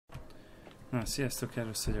Na, sziasztok,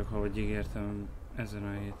 először vagyok, ahogy ígértem, ezen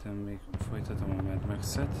a héten még folytatom a Mad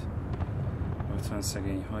Max-et. Ott van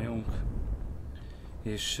szegény hajónk.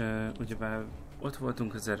 És ugyebár ott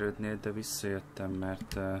voltunk az erődnél, de visszajöttem,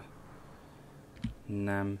 mert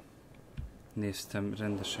nem néztem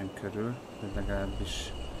rendesen körül, de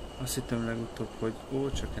legalábbis azt hittem legutóbb,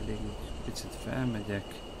 hogy csak elég így picit felmegyek,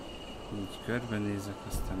 így körbenézek,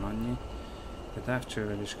 aztán annyi. De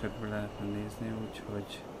távcsővel is körbe lehetne nézni,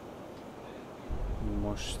 úgyhogy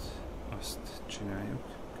most azt csináljuk.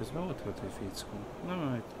 Közben ott volt egy fickó. Na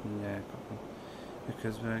majd mindjárt elkapom.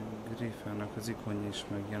 Közben Griffának az ikonja is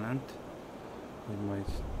megjelent, hogy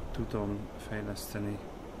majd tudom fejleszteni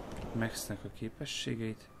Maxnek a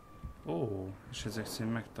képességeit. És ezek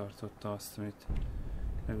szerint megtartotta azt, amit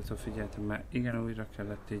legutóbb figyeltem, mert igen, újra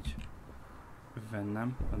kellett így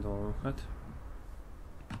vennem a dolgokat.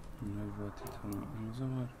 Meg volt itt a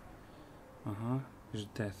zavar. Aha, és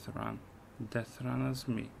Death Run. Death Run az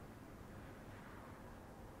mi?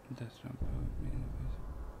 Death Run mi?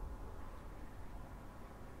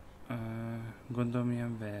 Gondolom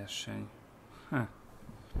ilyen verseny.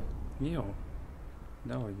 Jó.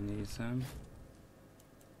 De ahogy nézem.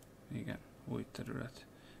 Igen, új terület.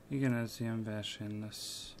 Igen, ez ilyen verseny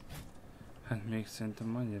lesz. Hát még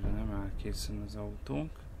szerintem annyira nem áll készen az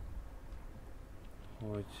autónk,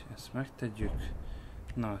 hogy ezt megtegyük.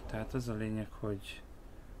 Na, tehát az a lényeg, hogy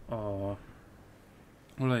a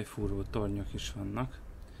olajfúró tornyok is vannak,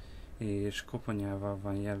 és koponyával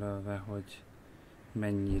van jelölve, hogy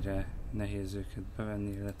mennyire nehéz őket bevenni,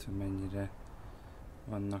 illetve mennyire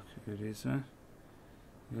vannak őrizve.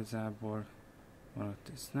 Igazából van ott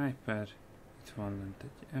egy sniper, itt van lent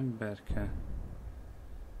egy emberke,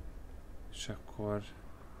 és akkor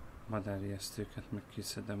madárijesztőket meg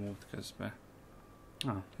kiszedem út közben.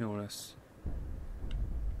 Jó lesz.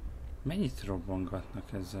 Mennyit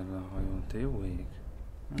robbangatnak ezzel a hajón? Te jó ég?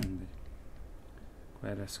 Mindegy. Akkor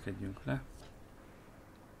ereszkedjünk le.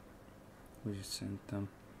 Úgyhogy szerintem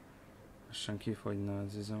lassan kifogyna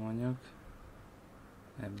az üzemanyag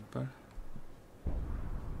ebből.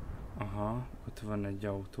 Aha, ott van egy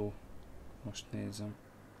autó. Most nézem.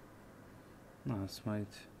 Na, azt majd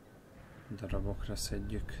darabokra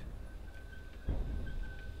szedjük.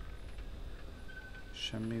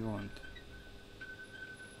 Semmi gond.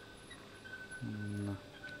 Na.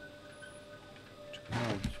 Csak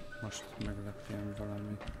nehogy most meglepjen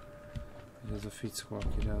valami. Hogy ez a fickó,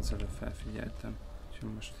 akire az előbb felfigyeltem.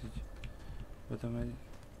 Úgyhogy most így oda megy.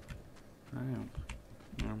 Jó.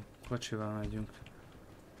 Nem, kocsival megyünk.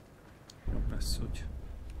 Jobb lesz úgy.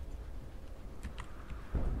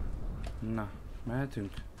 Na,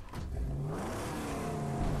 mehetünk?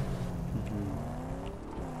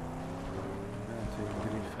 Lehet, hogy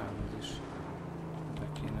Griffához is be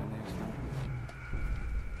kéne néznem.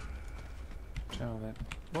 Ciao, ver.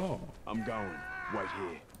 I'm going. Wait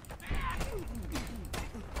here.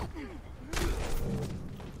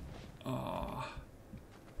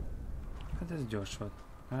 Hát ez gyors volt.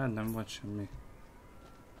 Hát nem volt semmi.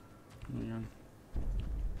 Igen.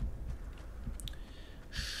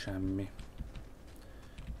 Semmi.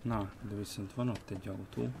 Na, de viszont van ott egy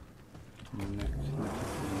autó.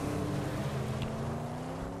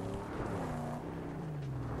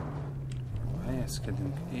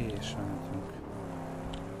 Helyezkedünk és mentünk.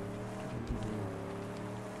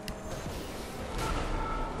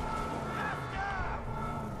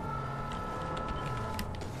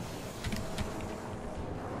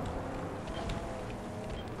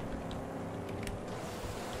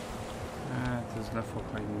 Hát ez le fog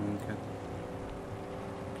hagyni minket.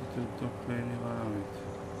 Ki tudok lőni valamit?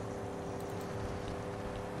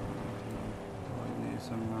 Hogy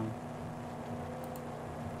nézem, nem.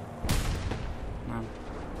 Nem.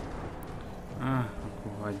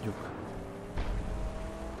 Akkor hagyjuk.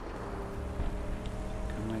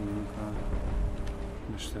 Akkor menjünk a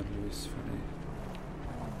Mester Louis felé.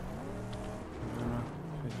 Van a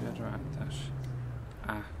fegyverváltás.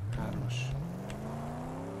 3-as.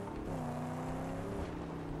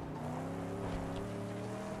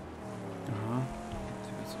 Aha.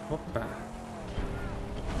 Hoppá!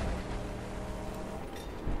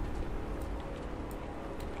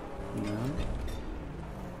 Nem.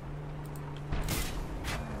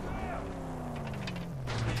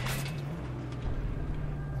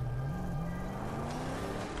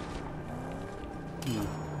 Na,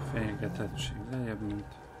 fenyegetettség lejjebb, mint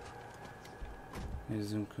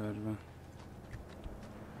nézzünk körbe.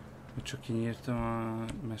 Hogy csak kinyírtam a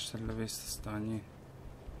mesterlövészt, azt annyi.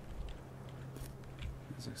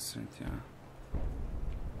 Ezek szerint jár.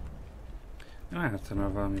 Lehetne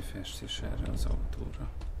valami festés erre az autóra.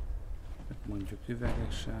 mondjuk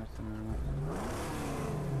üvegek se ártanának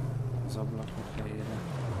az ablakok helyére.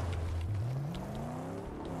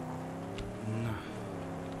 Na,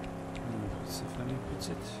 menjünk visszafelé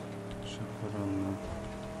picit, és akkor onnan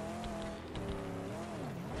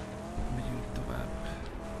megyünk tovább.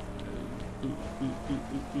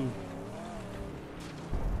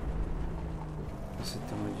 Azt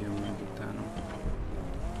hittem, hogy jön meg utána.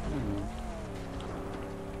 Nem.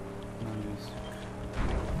 Na, nézzük.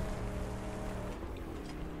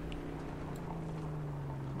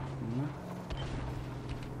 Na.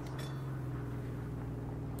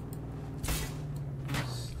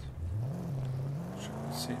 Azt.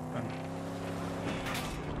 Csak szépen.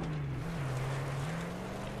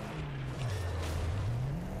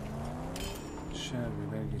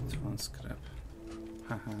 Elvileg itt van scrap.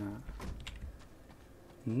 Haha.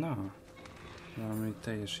 Na, valami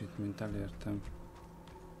teljesítményt elértem.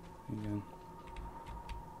 Igen.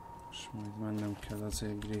 És majd mennem kell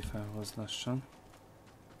azért Griffához lassan.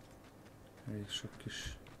 Elég sok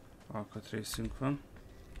kis alkatrészünk van.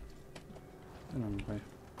 De nem baj.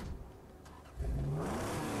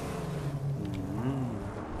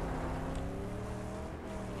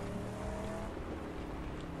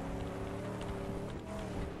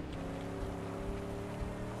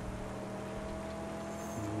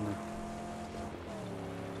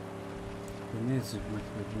 Nézzük meg,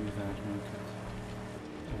 hogy mi vár minket.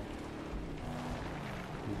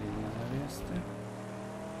 Még elérezte.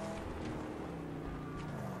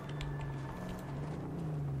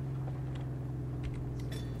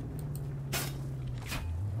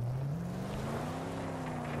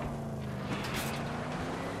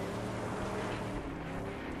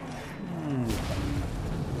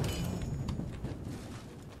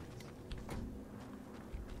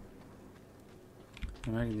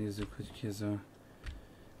 Megnézzük, hogy ki ez a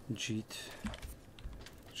G-t,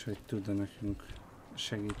 és hogy tud-e nekünk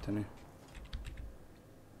segíteni.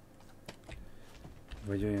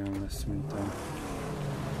 Vagy olyan lesz, mint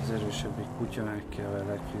az erősebbik kutya, meg kell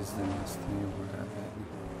vele küzdeni, aztán jobban elverni.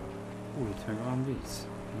 Itt meg van víz.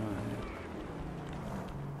 Várjál.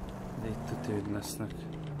 De itt a tőd lesznek.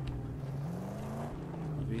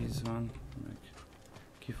 Ha víz van, meg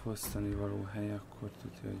kifosztani való hely, akkor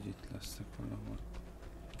tudja, hogy itt lesznek valahol.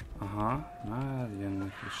 Aha, már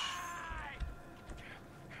jönnek is.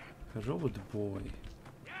 Road boy.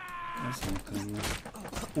 Ez nem tenne.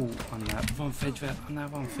 Annál van fegyver, annál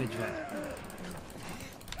van fegyver.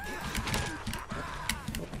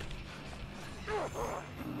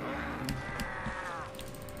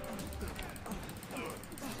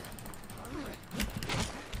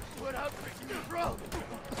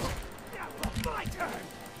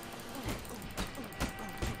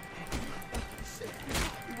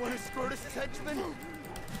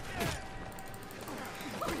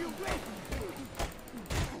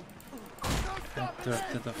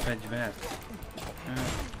 Eltörted a fegyvert.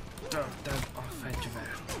 Eltörted a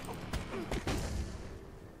fegyvert.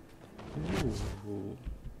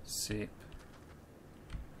 Szép.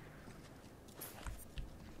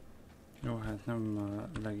 Jó, hát nem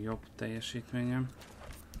a legjobb teljesítményem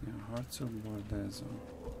a harcokból, de ez a...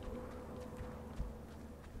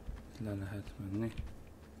 le lehet menni.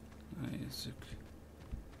 Nézzük.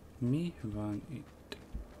 Mi van itt?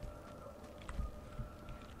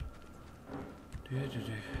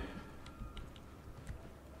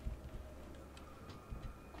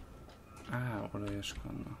 Olajos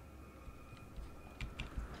kanna.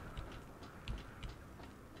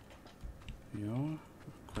 Jó,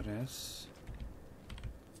 akkor ez.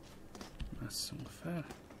 Másszunk fel.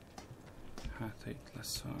 Hát, ha itt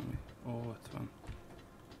lesz valami. Ott van.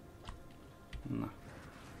 Na.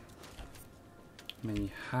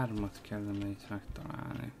 Mennyi 3-at kellene itt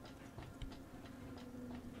megtalálni.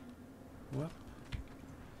 Hopp.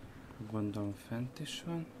 Gondolom fent is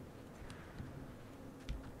van.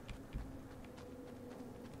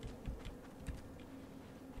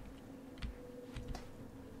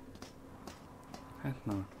 Hát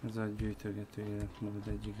na, ez a gyűjtögető életmód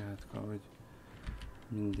egyik átka, hogy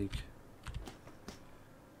mindig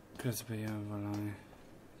közben jön valami,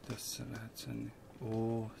 össze lehet szedni.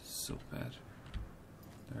 Ó, szuper!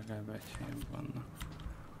 Legalább egy helyen vannak.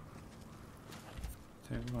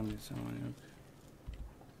 Tehát van üzemanyag.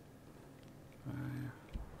 Várja.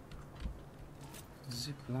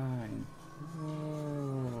 Zipline!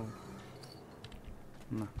 Wow.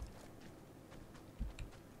 Na.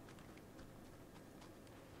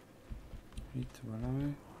 Itt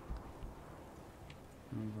valami.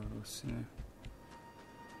 Nem valószínű.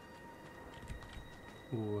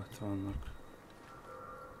 Ott vannak.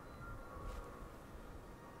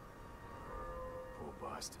 Poor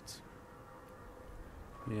bastards.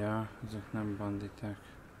 Ja, ezek nem banditák.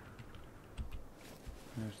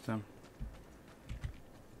 Értem.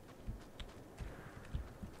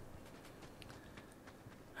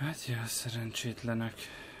 Hát ja, szerencsétlenek.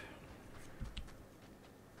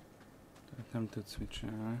 Tehát nem tudsz mit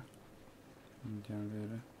csinálni.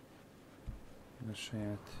 Egyelőre. A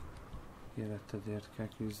saját életedért kell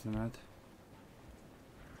küzdened.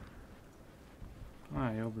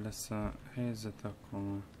 Ha jobb lesz a helyzet,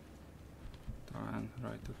 akkor talán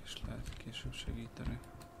rajtuk is lehet később segíteni.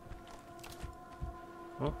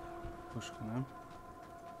 Hopp, puska nem.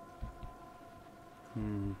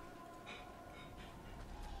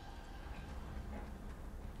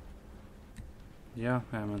 Ja,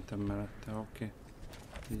 elmentem mellette, oké.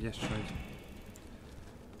 Ügyes vagy.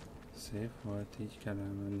 Szép volt, így kell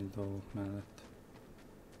elmenni dolgok mellett.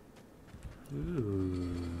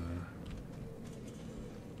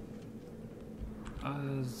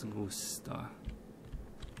 Az guszta.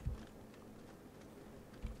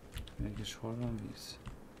 Mégis hol van víz?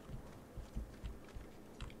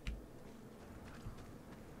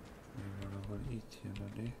 Még valahol itt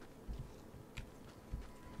jön elé.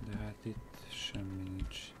 De hát itt semmi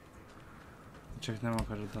nincs. Csak nem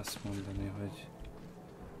akarod azt mondani, hogy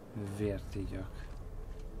vért igyak.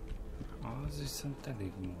 Az viszont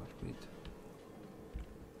elég morbid.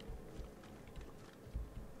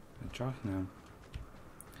 Csak nem.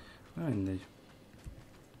 Na mindegy.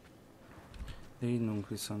 De innunk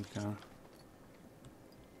viszont kell.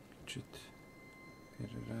 Kicsit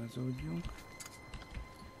félrerázódjunk.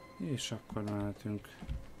 És akkor mehetünk.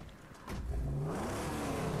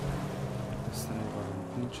 Aztán egy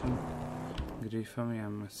valamit nincsen. Griffá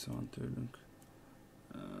milyen messze van tőlünk.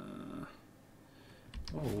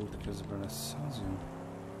 Út közben lesz, az jó.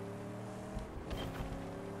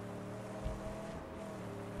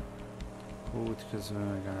 Út közben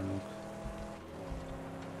megállunk.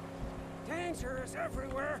 Danger is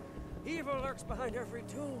everywhere. Evil lurks behind every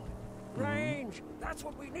tomb. Range, that's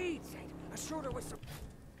what we need, Saint. A shooter with some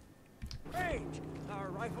range. Our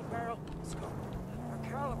rifle barrel, scope.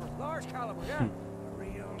 Our caliber, large caliber, yeah. A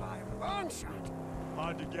real live long shot.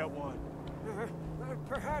 Hard to get one.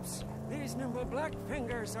 Perhaps these nimble black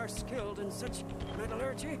fingers are skilled in such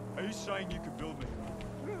metallurgy. Are you saying you could build me?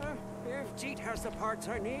 If Jeet has the parts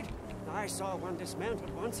I need. I saw one dismantled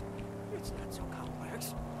once. It's not so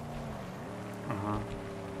complex. Aha.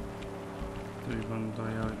 Úgy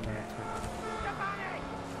gondolja, hogy lehet, hogy...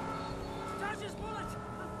 Dodge his bullet!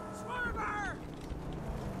 Swerve her!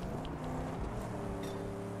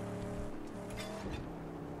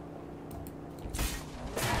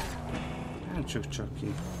 Hántsuk csak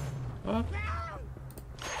ki. Hopp!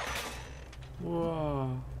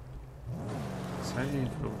 Wow!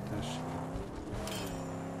 Szegény flótás.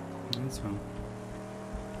 Ez van.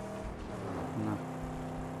 Na.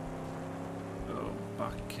 Oh,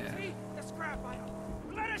 bakker. See? The scrap item!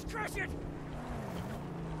 Let us crush it!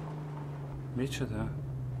 Micsoda?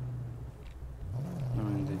 Na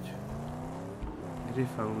mindegy.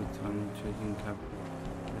 Griffá út van, úgyhogy inkább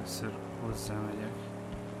először hozzámegyek.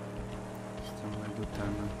 Aztán majd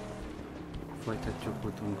utána folytatjuk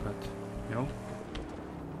utunkat. Jó?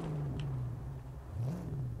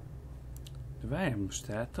 De várjál, most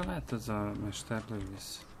eltalált az a Mester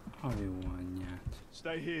Lewis? A jó anyját.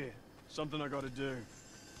 Stay here. Something I gotta do.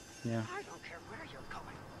 Yeah. I don't care where you're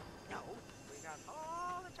going. No, we got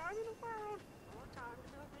all the time in the world. All the time to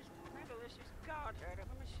build this delicious godhead of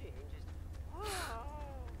a machine. Just,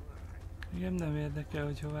 Igen, nem érdekel,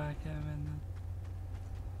 hogy hová kell mennem.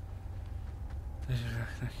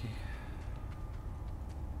 Örülök neki.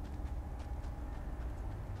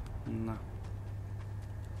 Na.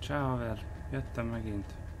 Ciao, haver. Jöttem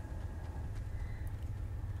megint.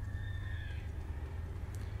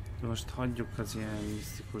 De most hagyjuk az ilyen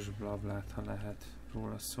misztikus blablát, ha lehet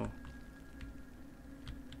róla szó.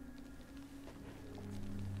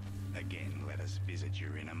 Again, let us visit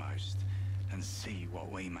your innermost and see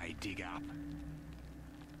what we may dig up.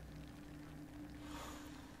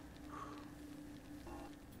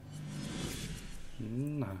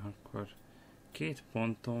 Na, akkor 2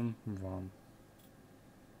 pontom van.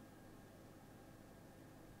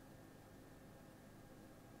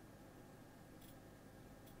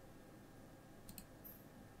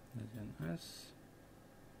 Legyen ez.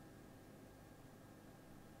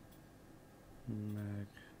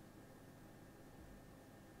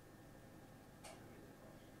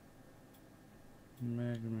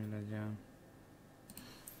 Meg mi legyen?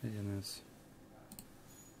 Legyen ez.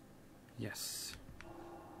 Yes.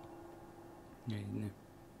 Így.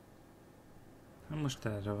 Hát most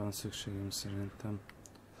erre van szükségem szerintem,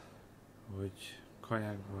 hogy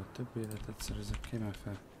kajákból több életet szerezek, kéne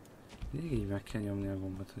fel. Még így meg kell nyomni a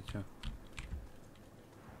gombot, hogyha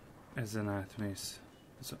ezen átmész.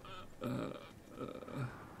 Ez a...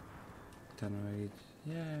 Utána meg így...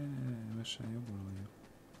 Mesen jobban vagyok.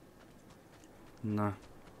 Na.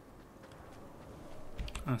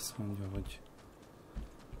 Azt mondja, hogy...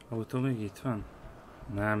 Autó még itt van?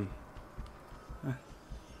 Nem.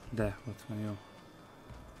 De, ott van, jó.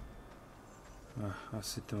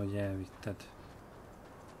 Azt hittem, hogy elvitted.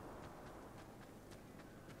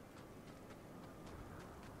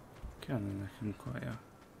 Kellene nekünk kaja.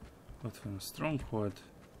 Ott van a Stronghold.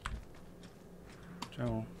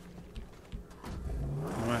 Ciao.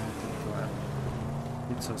 Mehetünk tovább.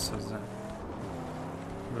 Mit szólsz hozzá?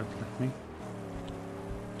 Ötlet mi?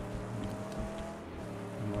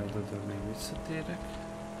 Majd oda még visszatérek.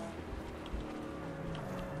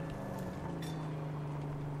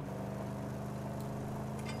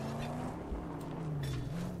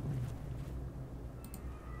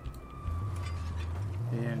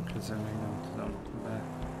 Ilyen közel még nem tudom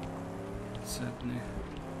beszedni.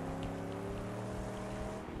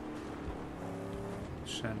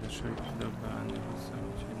 Ráadásul hogy tudok beállni hozzá,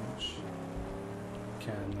 úgyhogy most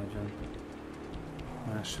kell nagyon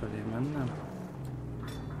másfelé mennem.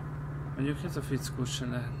 Mondjuk ez a fickó se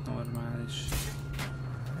lehet normális.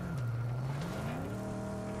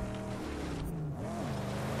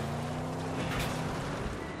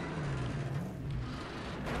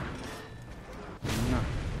 Na.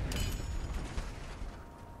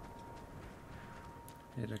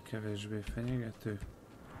 Egyre kevésbé fenyegető.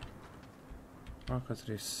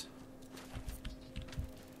 Alkatrész.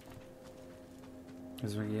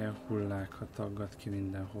 Ez meg ilyen hullákat aggat ki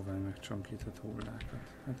mindenhová, megcsonkított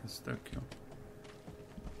hullákat. Hát ez tök jó.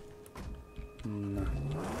 Na.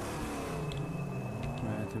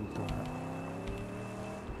 Mehetünk tovább.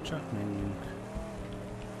 Csak menjünk.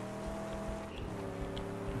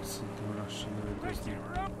 Szerintem lassan üldözni.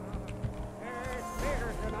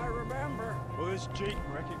 Will this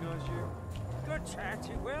cheating recognize you? Good chance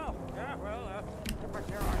he will. Yeah, well, but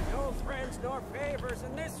there are no friends nor favors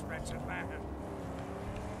in this wretched land.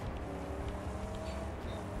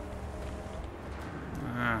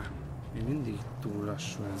 Még mindig túl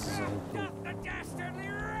lassú ez az autó.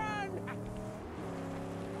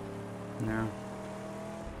 Ja.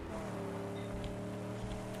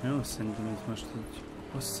 Jó, szerintem itt most egy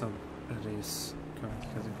hosszabb rész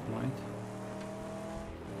következik majd.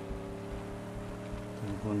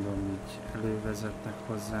 Gondolom így elővezetnek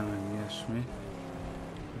hozzá, meg ilyesmi.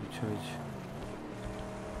 Úgyhogy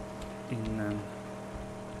innen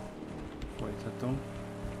folytatom.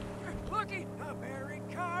 Lucky, a buried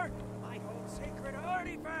car might hold sacred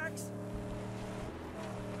artifacts.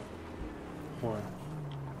 Hol?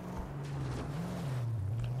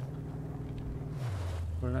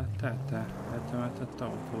 Hol láttál te? Eltemetett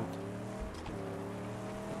autót.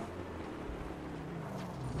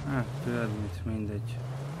 Hát tudod mit, mindegy.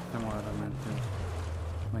 Nem arra mentünk.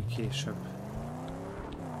 Majd később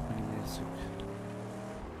megnézzük.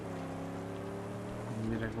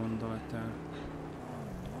 Mire gondoltál?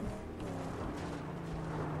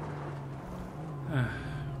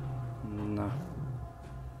 Na.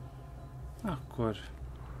 Akkor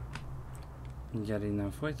mindjárt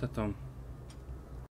innen folytatom.